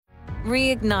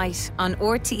Reignite on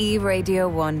RTE Radio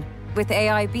 1. With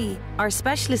AIB, our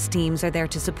specialist teams are there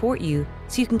to support you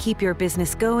so you can keep your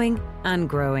business going and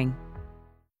growing.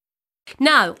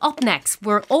 Now, up next,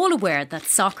 we're all aware that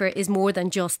soccer is more than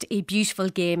just a beautiful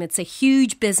game. It's a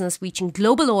huge business reaching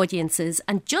global audiences.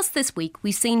 And just this week,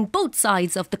 we've seen both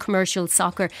sides of the commercial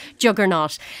soccer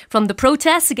juggernaut. From the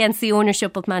protests against the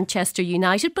ownership of Manchester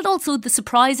United, but also the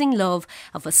surprising love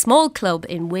of a small club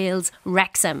in Wales,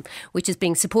 Wrexham, which is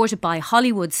being supported by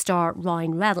Hollywood star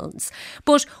Ryan Reynolds.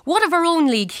 But what of our own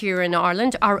league here in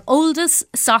Ireland? Our oldest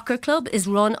soccer club is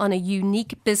run on a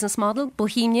unique business model.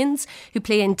 Bohemians, who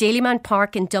play in Dalymount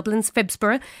Park in Dublin's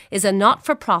Phibsborough, is a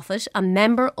not-for-profit, a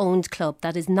member-owned club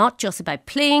that is not just about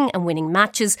playing and winning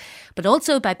matches, but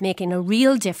also about making a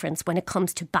real difference when it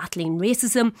comes to battling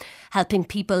racism, helping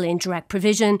people in direct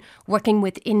provision, working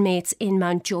with inmates in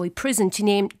Mountjoy Prison, to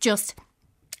name just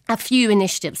a few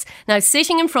initiatives. Now,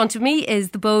 sitting in front of me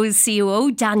is the Bohs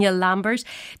COO, Daniel Lambert.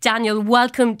 Daniel,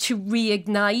 welcome to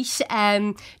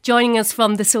Reignite, joining us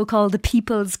from the so-called the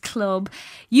People's Club.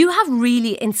 You have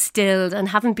really instilled, and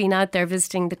haven't been out there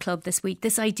visiting the club this week,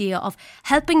 this idea of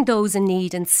helping those in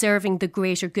need and serving the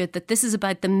greater good, that this is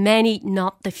about the many,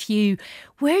 not the few.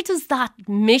 Where does that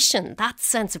mission, that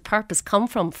sense of purpose come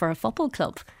from for a football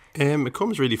club? It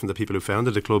comes really from the people who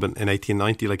founded the club in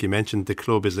 1890. Like you mentioned, the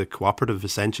club is a cooperative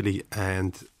essentially,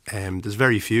 and there's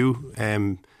very few,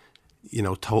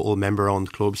 total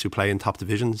member-owned clubs who play in top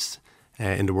divisions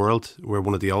in the world. We're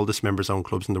one of the oldest members-owned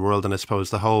clubs in the world, and I suppose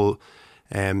the whole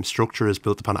structure is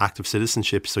built upon active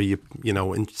citizenship. So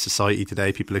in society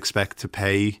today, people expect to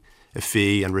pay a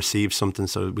fee and receive something.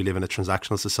 So we live in a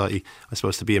transactional society. I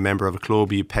suppose to be a member of a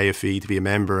club, you pay a fee to be a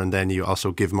member, and then you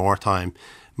also give more time,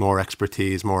 more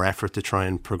expertise, more effort to try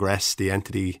and progress the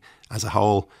entity as a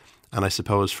whole. And I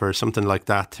suppose for something like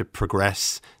that to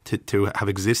progress, to have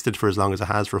existed for as long as it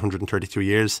has, for 132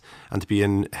 years, and to be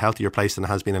in a healthier place than it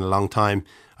has been in a long time,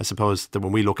 I suppose that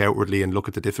when we look outwardly and look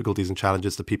at the difficulties and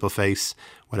challenges that people face,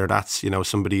 whether that's,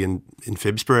 somebody in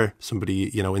Phibsborough,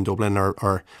 somebody, in Dublin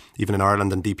or even in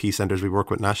Ireland and DP centres we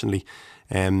work with nationally,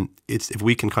 it's if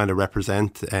we can kind of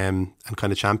represent and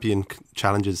kind of champion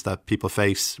challenges that people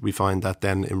face, we find that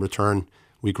then in return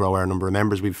we grow our number of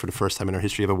members. We've, for the first time in our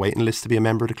history, have a waiting list to be a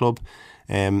member of the club.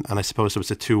 And I suppose it was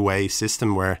a two-way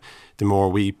system where the more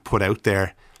we put out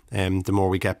there, the more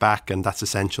we get back. And that's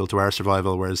essential to our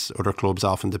survival, whereas other clubs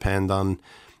often depend on,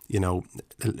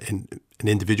 an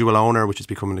individual owner, which is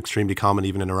becoming extremely common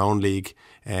even in our own league,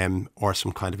 or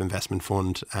some kind of investment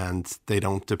fund. And they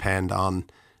don't depend on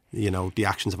the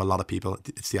actions of a lot of people.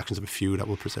 It's the actions of a few that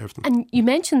will preserve them. And you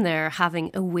mentioned there having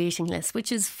a waiting list,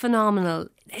 which is phenomenal.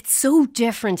 It's so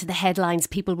different to the headlines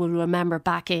people will remember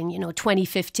back in,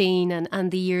 2015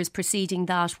 and the years preceding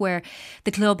that, where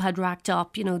the club had racked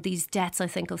up, these debts, I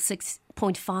think, of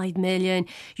 6.5 million.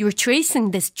 You were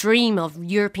tracing this dream of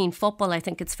European football, I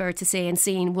think it's fair to say, and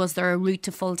seeing was there a route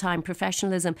to full-time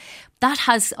professionalism. That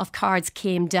house of cards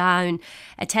came down,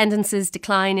 attendances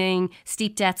declining,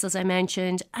 steep debts, as I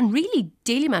mentioned, and really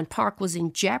Dalymount Park was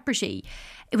in jeopardy.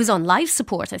 It was on life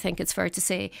support, I think it's fair to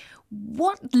say.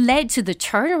 What led to the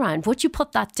turnaround? What do you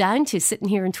put that down to, sitting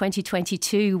here in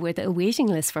 2022 with a waiting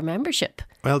list for membership?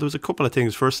 Well, there was a couple of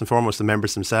things. First and foremost, the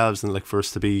members themselves, and for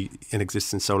us to be in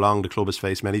existence so long, the club has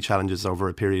faced many challenges over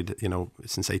a period,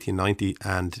 since 1890.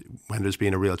 And when there's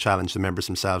been a real challenge, the members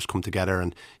themselves come together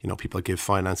and, people give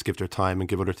finance, give their time and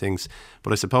give other things.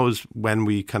 But I suppose when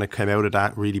we kind of came out of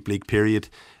that really bleak period,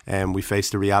 we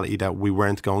faced the reality that we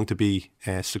weren't going to be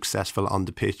successful on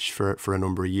the pitch for a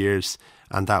number of years.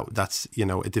 And that's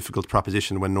a difficult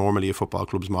proposition when normally a football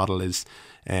club's model is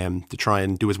to try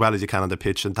and do as well as you can on the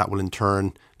pitch, and that will in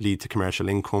turn lead to commercial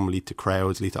income, lead to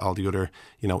crowds, lead to all the other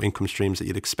income streams that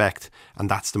you'd expect, and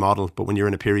that's the model. But when you're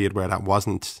in a period where that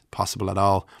wasn't possible at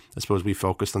all, I suppose we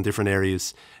focused on different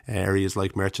areas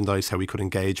like merchandise, how we could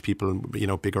engage people,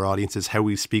 bigger audiences, how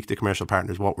we speak to commercial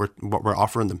partners, what we're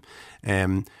offering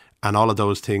them. And all of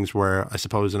those things were, I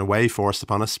suppose, in a way forced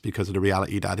upon us because of the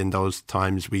reality that in those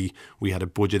times we had a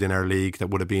budget in our league that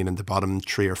would have been in the bottom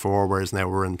 3 or 4, whereas now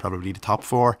we're in probably the top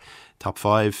 4, top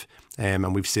 5.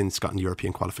 And we've since gotten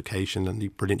European qualification and the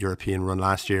brilliant European run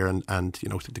last year and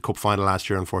the cup final last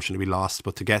year, unfortunately we lost,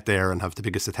 but to get there and have the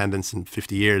biggest attendance in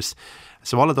 50 years.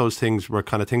 So all of those things were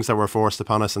kind of things that were forced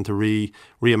upon us, and to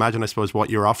reimagine, I suppose, what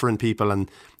you're offering people.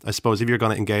 And I suppose if you're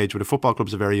going to engage with a football club,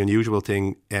 is a very unusual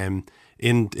thing.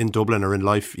 In Dublin or in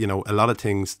life, a lot of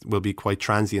things will be quite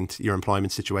transient, your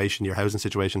employment situation, your housing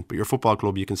situation, but your football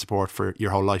club you can support for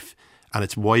your whole life. and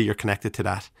it's why you're connected to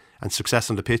that. And success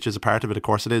on the pitch is a part of it, of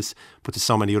course it is, but there's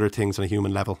so many other things on a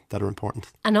human level that are important.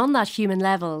 And on that human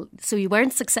level, so you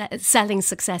weren't selling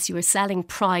success, you were selling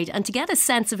pride. And to get a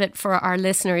sense of it for our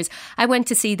listeners, I went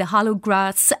to see the Hollow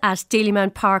Grass at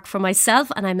Dalymount Park for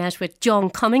myself, and I met with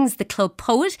John Cummings, the club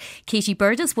poet, Katie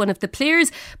Burgess, one of the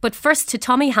players, but first to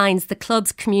Tommy Hines, the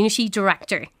club's community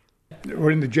director.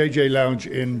 We're in the JJ Lounge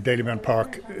in Dalymount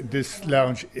Park. This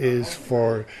lounge is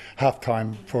for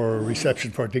half-time, for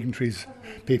reception for dignitaries,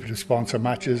 people who sponsor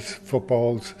matches,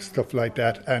 footballs, stuff like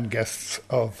that, and guests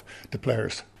of the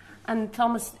players. And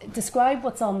Thomas, describe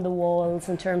what's on the walls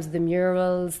in terms of the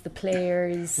murals, the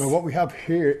players. Well, what we have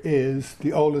here is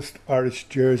the oldest Irish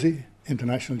jersey,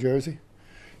 international jersey,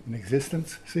 in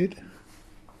existence. See it?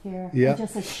 Here. Yeah. And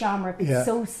just a shamrock. It's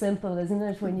so simple, isn't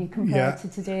it, when you compare it to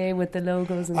today with the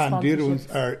logos and sponsorships. And the other ones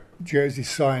are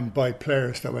jerseys signed by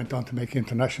players that went on to make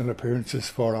international appearances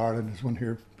for Ireland. There's one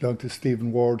here belonging to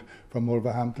Stephen Ward from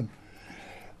Wolverhampton.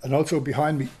 And also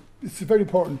behind me, it's very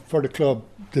important for the club,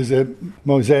 there's a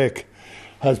mosaic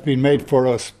has been made for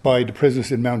us by the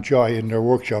prisoners in Mountjoy in their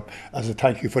workshop as a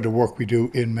thank you for the work we do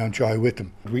in Mountjoy with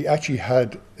them. We actually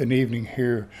had an evening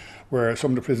here where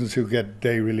some of the prisoners who get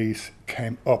day release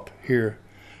came up here,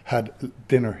 had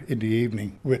dinner in the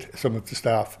evening with some of the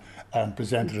staff and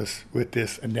presented us with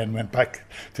this, and then went back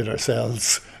to their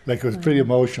cells. Like, it was pretty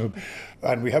emotional.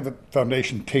 And we have a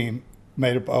foundation team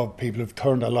made up of people who've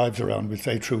turned their lives around, we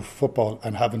say, through football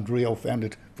and haven't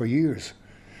reoffended for years.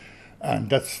 And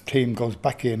that team goes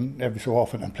back in every so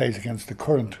often and plays against the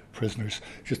current prisoners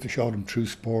just to show them through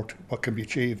sport what can be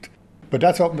achieved. But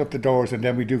that's opened up the doors, and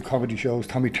then we do comedy shows.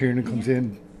 Tommy Tiernan comes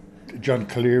in, John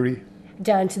Cleary.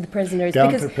 Down to the prisoners. Down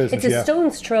because to the prisoners, it's a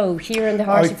stone's throw here in the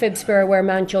heart of Phibsborough where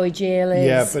Mountjoy Jail is.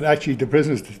 Yeah, but actually the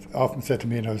prisoners often said to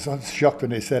me, and I was shocked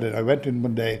when they said it, I went in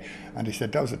one day and they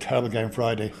said, that was a terrible game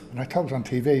Friday. And I thought it was on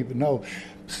TV, but no.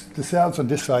 The cells on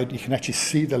this side, you can actually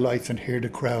see the lights and hear the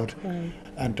crowd. Right.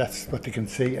 And that's what they can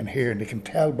see and hear, and they can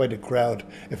tell by the crowd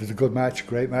if it's a good match,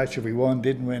 great match, if we won,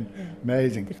 didn't win,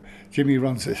 amazing. Jimmy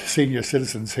runs senior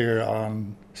citizens here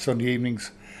on Sunday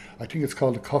evenings. I think it's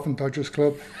called the Coffin Dodgers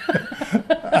Club.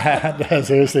 And,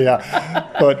 seriously, yeah.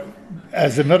 But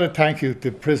as another thank you,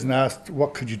 the prison asked,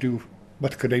 what could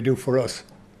they do for us?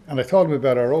 And I told them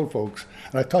about our old folks,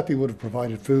 and I thought they would have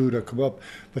provided food or come up,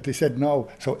 but they said no.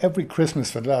 So every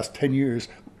Christmas for the last 10 years,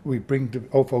 we bring the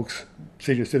old folks,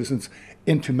 senior citizens,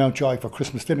 into Mountjoy for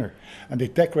Christmas dinner, and they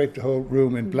decorate the whole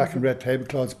room in black and red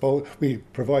tablecloths. We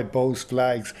provide bows,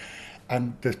 flags,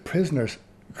 and the prisoners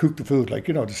cook the food. Like,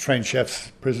 there's trained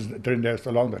chefs, prisoners, they're in there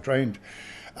so long, they're trained,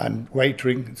 and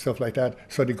waitering and stuff like that.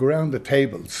 So they go around the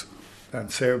tables and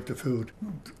serve the food.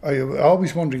 I was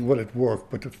always wondering would it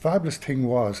work, but the fabulous thing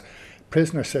was,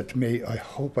 prisoner said to me, I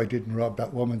hope I didn't rob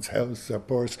that woman's house or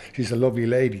purse. She's a lovely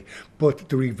lady. But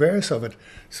the reverse of it,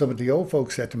 some of the old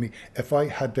folks said to me, if I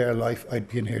had their life, I'd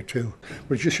be in here too.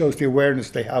 But it just shows the awareness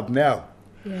they have now.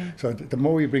 Yeah. So the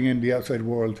more we bring in the outside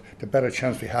world, the better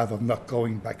chance we have of not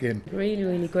going back in. Really,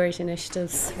 really great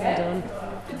initiatives. Well done.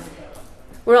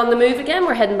 We're on the move again.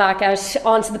 We're heading back out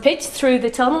onto the pitch through the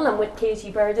tunnel, and with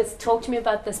Katie Burgess. Talk to me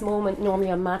about this moment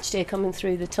normally on match day coming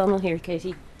through the tunnel here,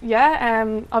 Katie. Yeah,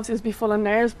 obviously it'll be full of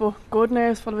nerves, but good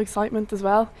nerves, full of excitement as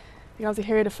well. You can obviously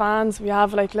hear the fans. We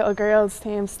have like little girls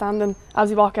teams standing as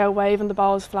we walk out waving the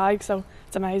Bohs flag, so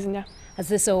it's amazing, yeah. Has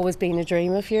this always been a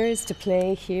dream of yours to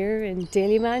play here in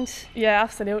Dalymount? Yeah,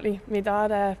 absolutely. My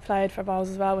dad played for Bohs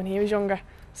as well when he was younger,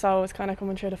 so it's kind of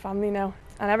coming through the family now.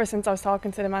 And ever since I was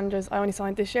talking to the managers, I only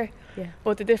signed this year. Yeah.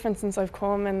 But the difference since I've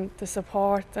come and the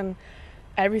support and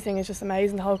everything is just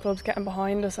amazing. The whole club's getting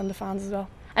behind us and the fans as well.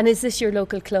 And is this your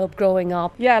local club growing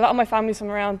up? Yeah, a lot of my family's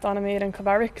from around Donaghmede and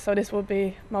Kilbarrack, so this would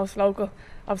be most local.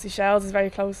 Obviously Shells is very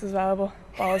close as well, but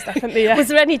Bohs definitely, yeah. Was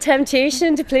there any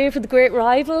temptation to play for the great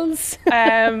rivals?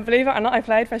 Believe it or not, I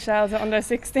played for Shells at under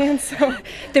 16, so...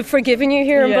 They've forgiven you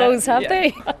here in Bohs, have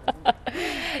they?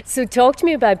 So talk to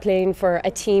me about playing for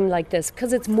a team like this,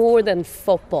 because it's more than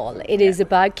football. It is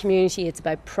about community, it's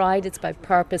about pride, it's about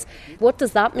purpose. What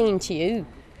does that mean to you?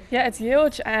 Yeah, it's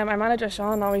huge. Our manager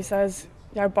Sean always says,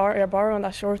 you're borrowing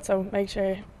that shirt, so make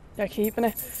sure you're keeping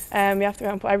it. We have to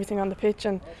go and put everything on the pitch,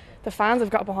 and the fans have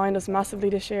got behind us massively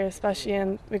this year, especially,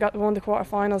 and we won the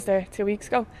quarter-finals there 2 weeks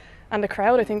ago, and the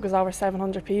crowd I think was over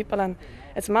 700 people, and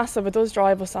it's massive. It does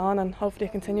drive us on, and hopefully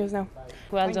it continues now.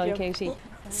 Well done, Katie.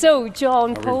 So,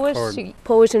 John,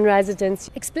 poet in residence.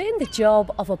 Explain the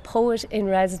job of a poet in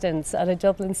residence at a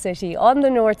Dublin City on the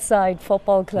North Side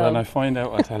Football Club. When I find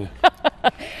out, I'll tell you.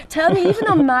 Tell me, even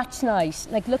on match night,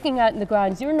 like looking out in the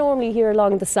grounds, you're normally here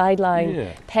along the sideline,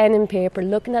 pen and paper,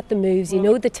 looking at the moves, you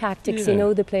know the tactics, you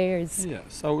know the players. Yeah,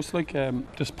 so it's like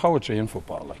there's poetry in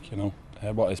football, like, you know.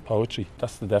 What is poetry?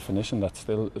 That's the definition.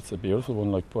 It's a beautiful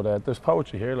one. Like, but there's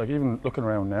poetry here. Like, even looking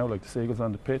around now, like the Seagulls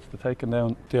on the pitch, they're taking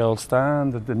down the old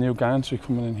stand, the new gantry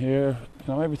coming in here.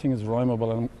 You know, everything is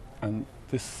rhymable, and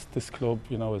this club,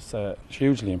 you know, is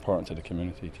hugely important to the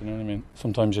community. Do you know what I mean?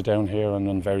 Sometimes you're down here, and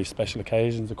on very special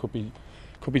occasions, it could be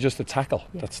just a tackle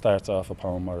that starts off a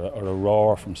poem, or a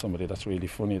roar from somebody that's really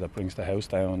funny that brings the house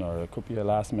down, or it could be a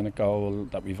last minute goal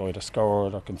that we've either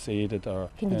scored or conceded. Or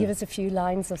can you give us a few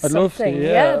lines of I'd something? Love to,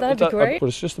 yeah, that'd be great. But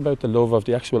it's just about the love of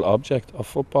the actual object of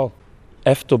football.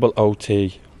 FOOTBALL.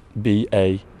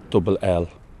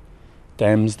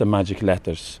 Them's the magic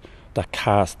letters that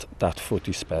cast that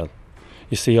footy spell.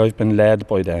 You see, I've been led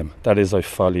by them, that is, I've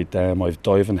followed them, I've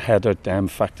dived and headered them,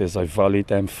 fact is, I've volleyed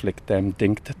them, flicked them,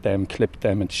 dinked them, clipped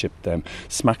them and chipped them,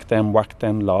 smacked them, whacked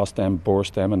them, lost them,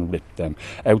 burst them and ripped them,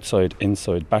 outside,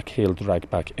 inside, back heel, drag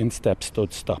back, instep,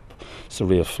 stood, stop,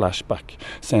 surreal flashback,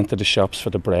 sent to the shops for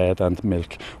the bread and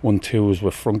milk, 1-2s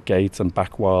with front gates and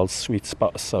back walls, sweet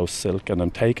spot of so silk, and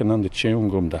I'm taking on the chewing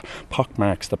gum that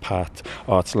pockmarks the path.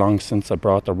 Oh, it's long since I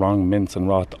brought the wrong mince and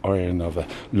wrought the iron of a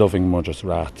loving mother's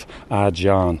wrath.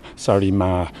 John, sorry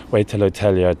ma, wait till I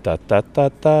tell you that.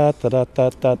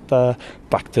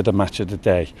 Back to the match of the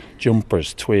day.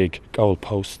 Jumpers, twig, goal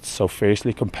posts, so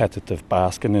fiercely competitive,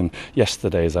 basking in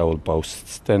yesterday's old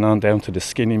boasts. Then on down to the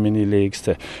skinny mini leagues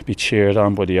to be cheered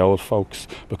on by the old folks,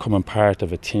 becoming part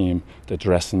of a team, the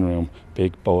dressing room,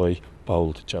 big boy,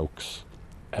 bold jokes.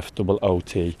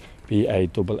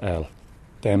 FOOTBALL.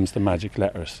 Them's the magic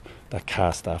letters that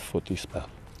cast that footy spell.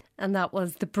 And that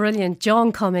was the brilliant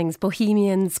John Cummings,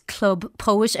 Bohemians club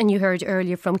poet. And you heard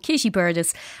earlier from Kitty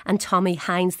Burgess and Tommy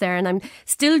Hines there. And I'm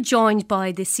still joined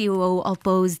by the COO of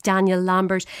Bohs, Daniel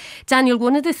Lambert. Daniel,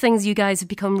 one of the things you guys have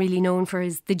become really known for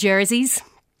is the jerseys.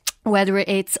 Whether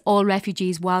it's all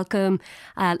refugees welcome.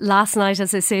 Last night,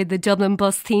 as I said, the Dublin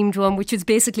bus themed one, which is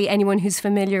basically anyone who's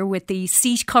familiar with the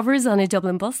seat covers on a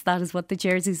Dublin bus. That is what the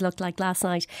jerseys looked like last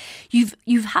night.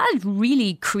 You've had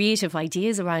really creative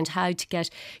ideas around how to get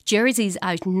jerseys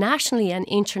out nationally and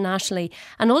internationally,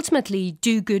 and ultimately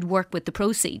do good work with the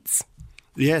proceeds.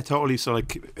 Yeah, totally. So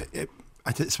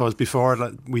I suppose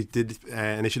before we did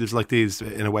initiatives like these,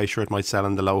 in a way, sure, it might sell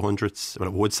in the low hundreds, but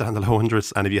it would sell in the low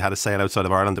hundreds. And if you had a sale outside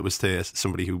of Ireland, it was to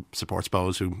somebody who supports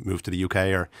Bohs who moved to the UK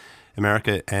or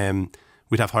America.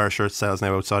 We'd have higher shirt sales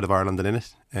now outside of Ireland than in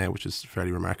it, which is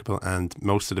fairly remarkable. And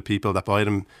most of the people that buy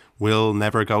them will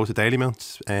never go to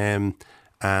Dalymount. And,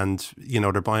 you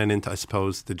know, they're buying into, I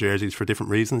suppose, the jerseys for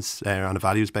different reasons on a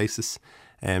values basis.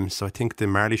 So I think the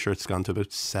Marley shirt's gone to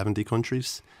about 70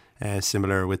 countries.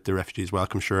 Similar with the Refugees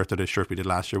Welcome shirt, or the shirt we did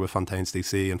last year with Fontaine's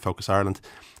DC and Focus Ireland.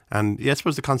 And yeah, I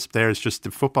suppose the concept there is just the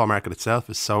football market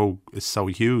itself is so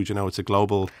huge. You know, it's a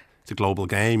global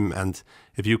game, and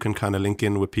if you can kind of link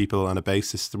in with people on a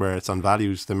basis where it's on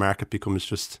values, the market becomes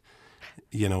just,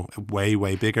 you know, way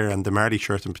bigger. And the Marley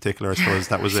shirt in particular, I suppose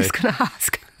that was just going to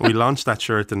ask. We launched that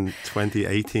shirt in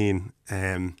 2018,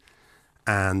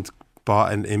 and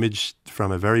bought an image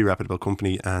from a very reputable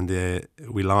company, and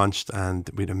we launched, and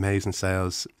we had amazing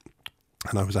sales.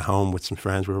 And I was at home with some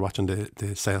friends. We were watching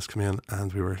the sales come in,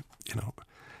 and we were, you know,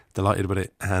 delighted with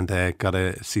it, and got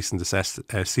a cease and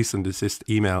desist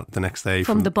email the next day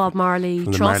from the Bob Marley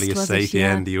from the Trust, Marley estate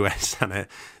in the US, and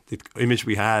the image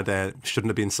we had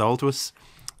shouldn't have been sold to us.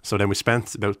 So then we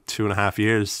spent about 2.5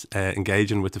 years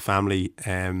engaging with the family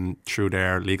through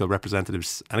their legal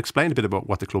representatives, and explained a bit about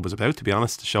what the club was about, to be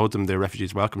honest. Showed them the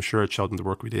Refugees Welcome shirt, showed them the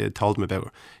work we did, told them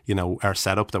about, you know, our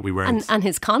setup, that we weren't... And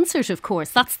his concert, of course,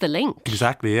 that's the link.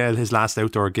 Exactly, yeah. His last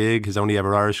outdoor gig, his only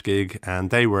ever Irish gig, and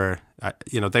they were,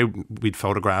 you know, we'd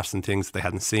photographs and things that they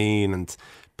hadn't seen, and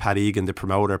Pat Egan, the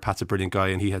promoter, Pat's a brilliant guy,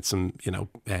 and he had some, you know,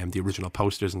 the original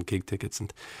posters and gig tickets,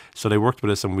 and so they worked with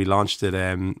us, and we launched it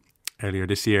earlier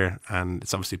this year, and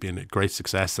it's obviously been a great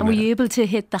success. And were you able to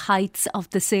hit the heights of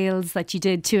the sales that you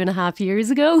did 2.5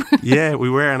 years ago? Yeah, we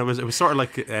were, and it was sort of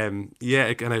like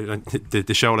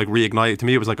the show like reignited. To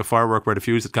me, it was like a firework where the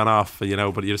fuse had gone off, you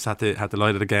know, but you just had to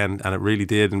light it again, and it really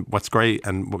did. And what's great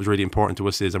and what was really important to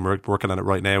us is, and we're working on it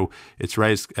right now, it's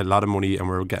raised a lot of money, and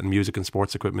we're getting music and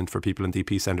sports equipment for people in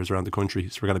DP centres around the country.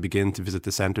 So we're going to begin to visit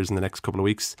the centres in the next couple of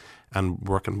weeks and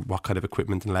work on what kind of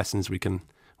equipment and lessons we can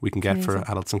get for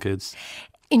adults and kids.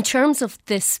 In terms of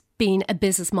this being a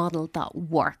business model that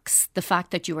works. The fact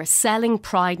that you are selling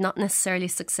pride, not necessarily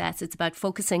success. It's about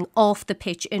focusing off the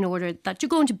pitch in order that you're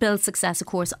going to build success, of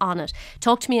course, on it.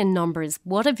 Talk to me in numbers.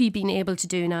 What have you been able to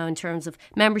do now in terms of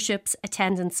memberships,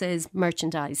 attendances,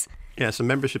 merchandise? Yeah, so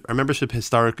our membership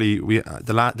historically,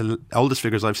 the oldest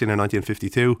figures I've seen are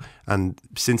 1952, and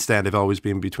since then they've always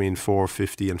been between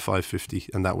 450 and 550,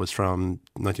 and that was from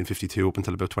 1952 up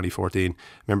until about 2014.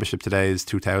 Membership today is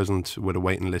 2,000 with a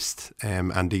waiting list,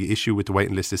 and the issue with the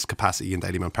waiting list is capacity in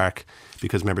Dalymount Park,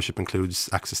 because membership includes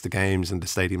access to games and the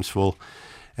stadium's full.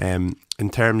 In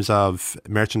terms of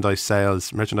merchandise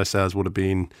sales would have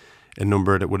been a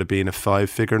number that would have been a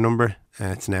 5-figure number.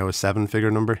 It's now a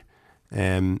 7-figure number.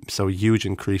 So a huge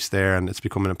increase there, and it's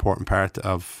become an important part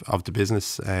of the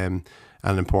business, and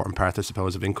an important part, I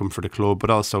suppose, of income for the club, but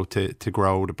also to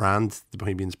grow the brand, the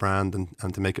Bohemians brand,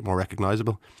 and to make it more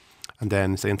recognisable. And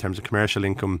then, say in terms of commercial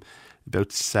income, about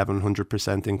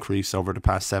 700% increase over the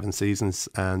past 7 seasons,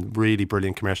 and really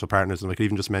brilliant commercial partners. And I could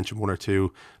even just mention one or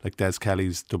two, like Des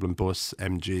Kelly's Dublin Bus,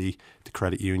 MG, the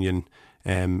Credit Union.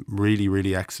 Really,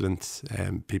 really excellent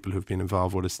people who've been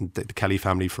involved with us, and the Kelly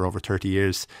family for over 30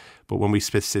 years. But when we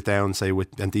sit down, say,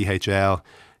 and DHL,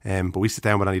 but we sit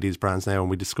down with any of these brands now and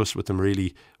we discuss with them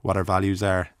really what our values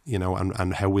are,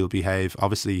 and how we'll behave.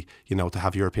 Obviously, to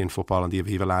have European football on the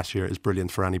Aviva last year is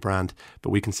brilliant for any brand, but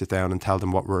we can sit down and tell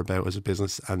them what we're about as a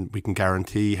business, and we can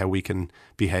guarantee how we can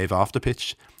behave off the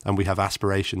pitch, and we have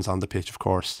aspirations on the pitch, of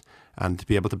course. And to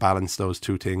be able to balance those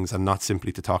two things, and not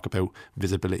simply to talk about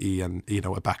visibility and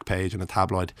a back page and a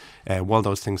tabloid. While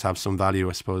those things have some value,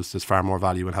 I suppose there's far more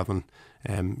value in having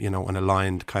an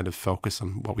aligned kind of focus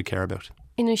on what we care about.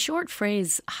 In a short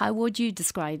phrase, how would you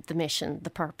describe the mission, the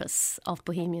purpose of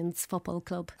Bohemians Football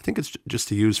Club? I think it's just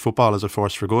to use football as a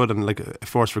force for good, and like a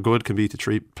force for good can be to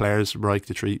treat players right,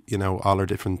 to treat all our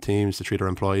different teams, to treat our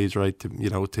employees right,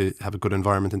 to have a good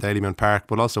environment in Dalymount Park,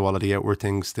 but also all of the outward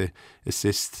things to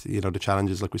assist the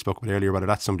challenges like we spoke about earlier, whether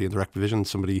that's somebody in direct division,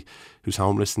 somebody who's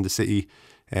homeless in the city.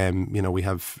 We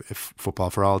have a Football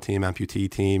for All team, amputee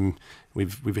team.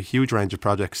 We've a huge range of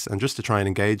projects, and just to try and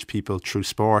engage people through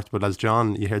sport. But as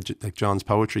John, you heard like John's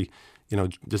poetry,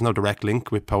 there's no direct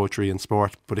link with poetry and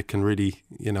sport, but it can really,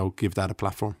 give that a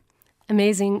platform.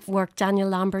 Amazing work, Daniel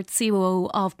Lambert, COO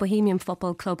of Bohemian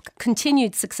Football Club.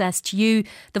 Continued success to you,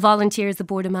 the volunteers, the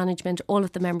board of management, all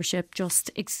of the membership.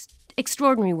 Just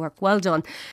extraordinary work. Well done.